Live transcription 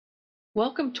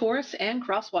Welcome, Taurus and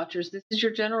Cross Watchers. This is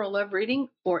your general love reading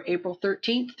for April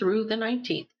 13th through the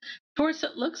 19th. Taurus,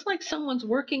 it looks like someone's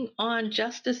working on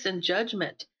justice and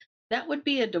judgment. That would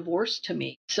be a divorce to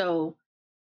me. So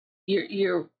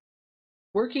you're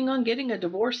working on getting a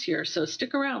divorce here. So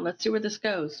stick around. Let's see where this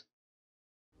goes.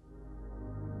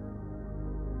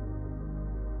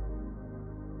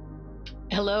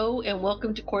 Hello and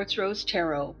welcome to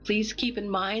QuartzRoseTarot. Please keep in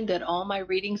mind that all my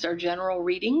readings are general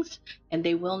readings and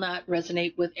they will not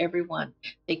resonate with everyone.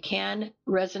 They can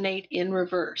resonate in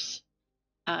reverse.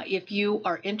 If you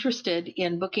are interested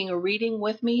in booking a reading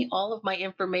with me, all of my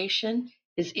information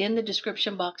is in the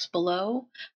description box below.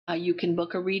 You can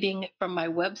book a reading from my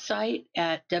website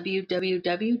at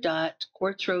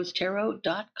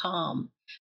www.QuartzRoseTarot.com.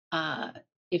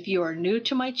 If you are new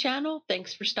to my channel,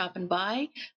 thanks for stopping by.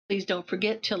 Please don't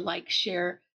forget to like,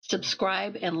 share,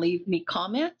 subscribe, and leave me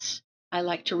comments. I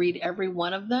like to read every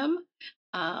one of them.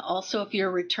 Also, if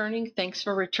you're returning, thanks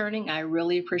for returning. I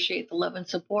really appreciate the love and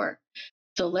support.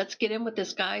 So let's get in with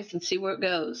this, guys, and see where it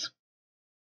goes.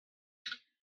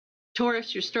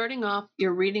 Taurus, you're starting off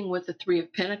your reading with the Three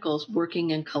of Pentacles,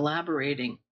 working and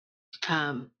collaborating.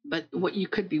 But what you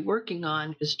could be working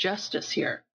on is justice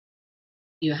here.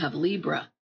 You have Libra.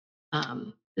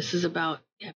 This is about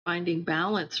finding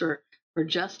balance or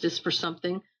justice for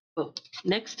something. But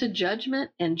next to judgment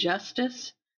and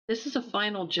justice, this is a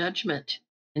final judgment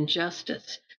and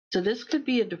justice. So this could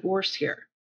be a divorce here.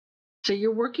 So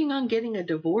you're working on getting a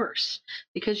divorce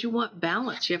because you want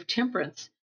balance. You have Temperance.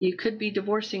 You could be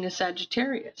divorcing a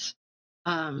Sagittarius.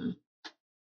 You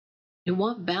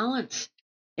want balance,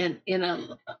 and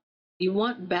you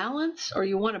want balance, or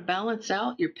you want to balance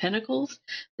out your pentacles.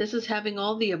 This is having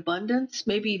all the abundance.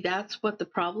 Maybe that's what the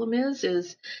problem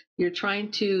is you're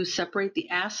trying to separate the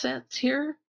assets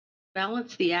here,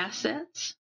 balance the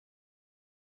assets.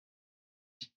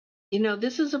 You know,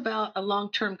 this is about a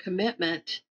long-term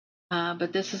commitment,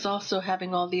 but this is also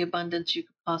having all the abundance you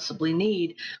could possibly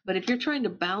need. But if you're trying to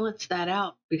balance that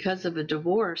out because of a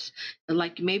divorce,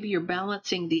 like maybe you're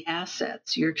balancing the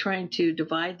assets, you're trying to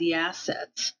divide the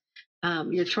assets.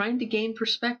 You're trying to gain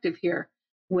perspective here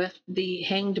with the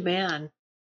Hanged Man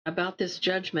about this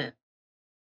judgment.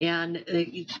 And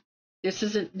this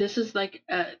is like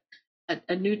a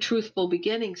new truthful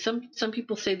beginning. Some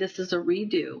people say this is a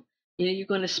redo. You know, you're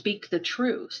going to speak the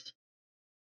truth.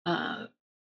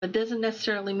 It doesn't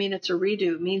necessarily mean it's a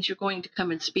redo. It means you're going to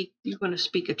come and speak. You're going to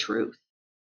speak a truth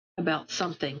about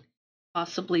something,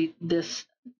 possibly this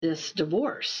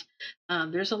divorce.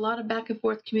 There's a lot of back and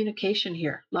forth communication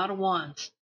here, a lot of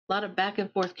wands, a lot of back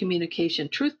and forth communication,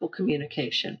 truthful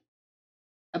communication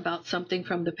about something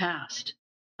from the past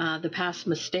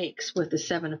mistakes with the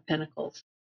Seven of Pentacles.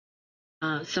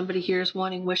 Somebody here is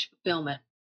wanting wish fulfillment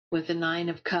with the Nine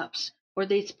of Cups, or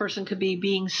this person could be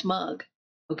being smug,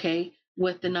 okay,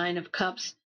 with the Nine of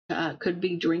Cups, could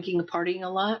be drinking and partying a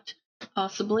lot,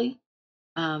 possibly.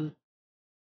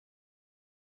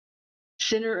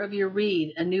 Center of your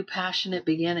read, a new passionate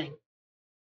beginning.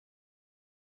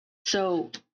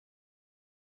 So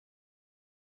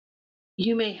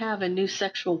you may have a new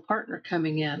sexual partner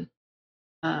coming in,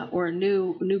 or a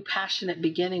new passionate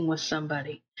beginning with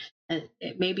somebody. And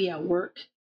it may be at work.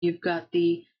 You've got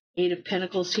the Eight of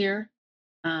Pentacles here,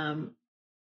 or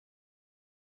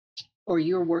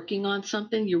you're working on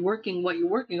something. What you're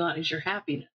working on is your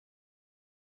happiness.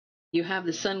 You have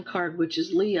the Sun card, which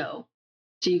is Leo.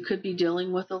 So you could be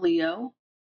dealing with a Leo,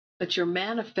 but you're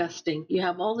manifesting. You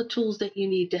have all the tools that you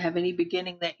need to have any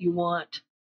beginning that you want.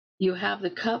 You have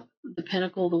the Cup, the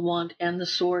Pentacle, the Wand, and the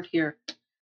Sword here.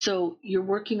 So you're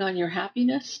working on your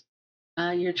happiness.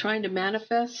 You're trying to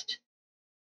manifest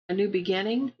a new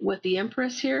beginning with the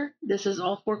Empress here. This is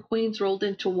all four queens rolled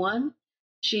into one.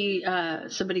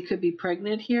 Somebody could be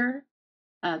pregnant here.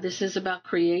 This is about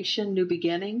creation, new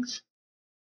beginnings.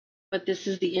 But this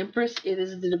is the Empress. It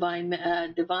is the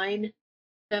divine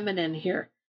feminine here.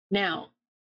 Now,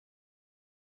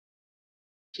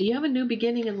 you have a new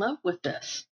beginning in love with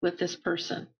this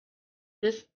person.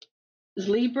 This is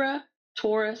Libra,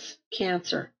 Taurus,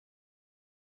 Cancer.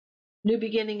 New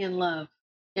beginning in love.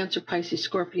 Cancer, Pisces,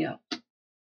 Scorpio.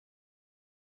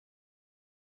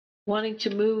 Wanting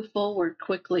to move forward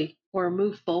quickly, or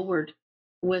move forward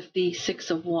with the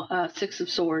Six of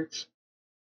Swords.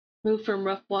 Move from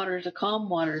rough water to calm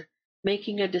water.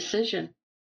 Making a decision.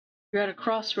 You're at a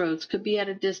crossroads. Could be at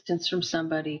a distance from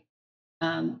somebody.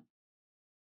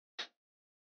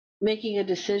 Making a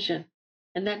decision.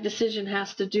 And that decision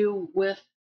has to do with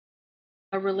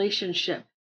a relationship.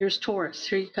 Here's Taurus.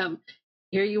 Here you come.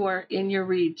 Here you are in your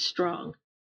read, strong.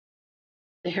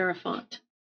 The Hierophant.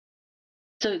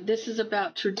 So this is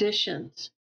about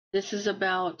traditions. This is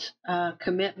about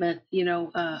commitment,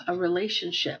 a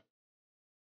relationship.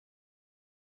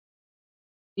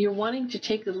 You're wanting to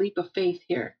take the leap of faith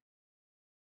here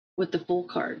with the Fool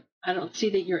card. I don't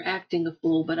see that you're acting a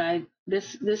fool, but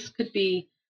this could be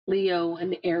Leo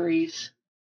and Aries.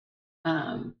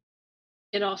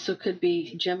 It also could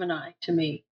be Gemini to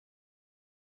me.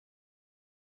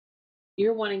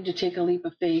 You're wanting to take a leap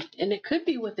of faith, and it could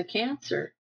be with the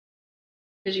Cancer,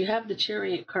 because you have the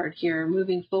Chariot card here,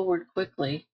 moving forward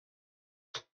quickly,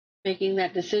 making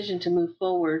that decision to move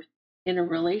forward in a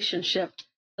relationship.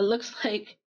 It looks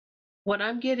like what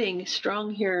I'm getting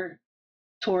strong here,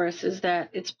 Taurus, is that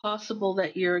it's possible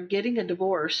that you're getting a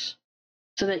divorce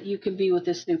so that you can be with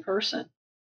this new person.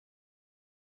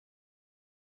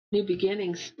 New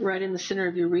beginnings right in the center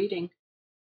of your reading.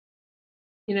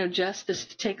 Justice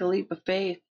to take a leap of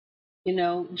faith,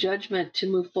 judgment to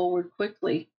move forward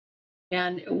quickly,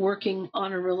 and working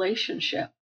on a relationship.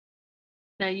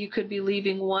 Now, you could be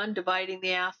leaving one, dividing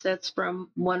the assets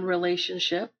from one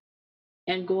relationship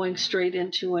and going straight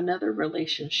into another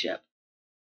relationship.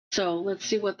 So let's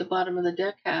see what the bottom of the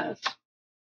deck has.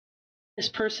 This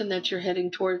person that you're heading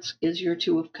towards is your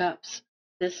Two of Cups.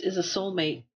 This is a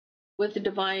soulmate with the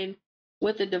divine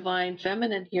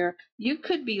feminine here. You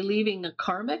could be leaving a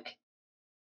karmic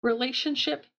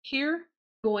relationship here,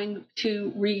 going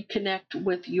to reconnect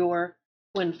with your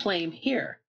twin flame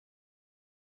here.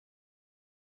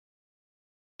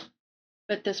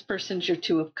 But this person's your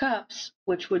Two of Cups,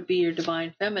 which would be your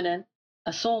divine feminine,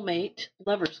 a soulmate,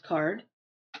 Lover's card,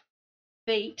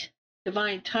 fate,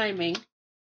 divine timing.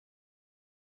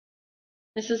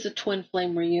 This is a twin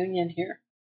flame reunion here.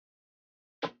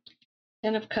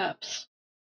 Ten of Cups,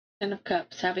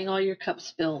 having all your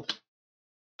cups filled.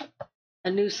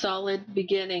 A new solid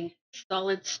beginning,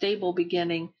 solid, stable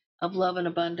beginning of love and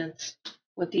abundance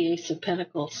with the Ace of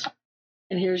Pentacles.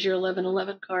 And here's your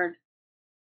 1111 card.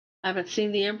 I haven't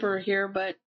seen the Emperor here,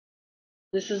 but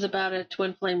this is about a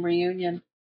twin flame reunion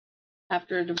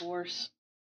after a divorce.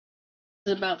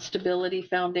 This is about stability,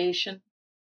 foundation.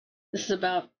 This is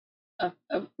about a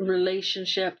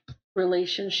relationship.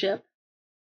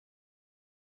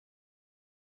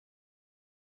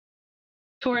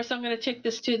 Taurus, I'm going to take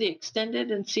this to the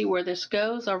extended and see where this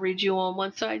goes. I'll read you on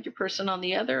one side, your person on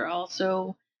the other.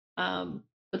 Also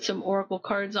put some oracle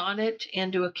cards on it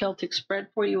and do a Celtic spread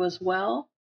for you as well.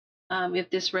 If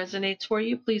this resonates for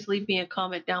you, please leave me a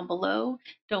comment down below.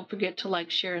 Don't forget to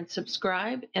like, share, and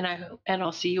subscribe, and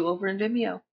I'll see you over in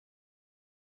Vimeo.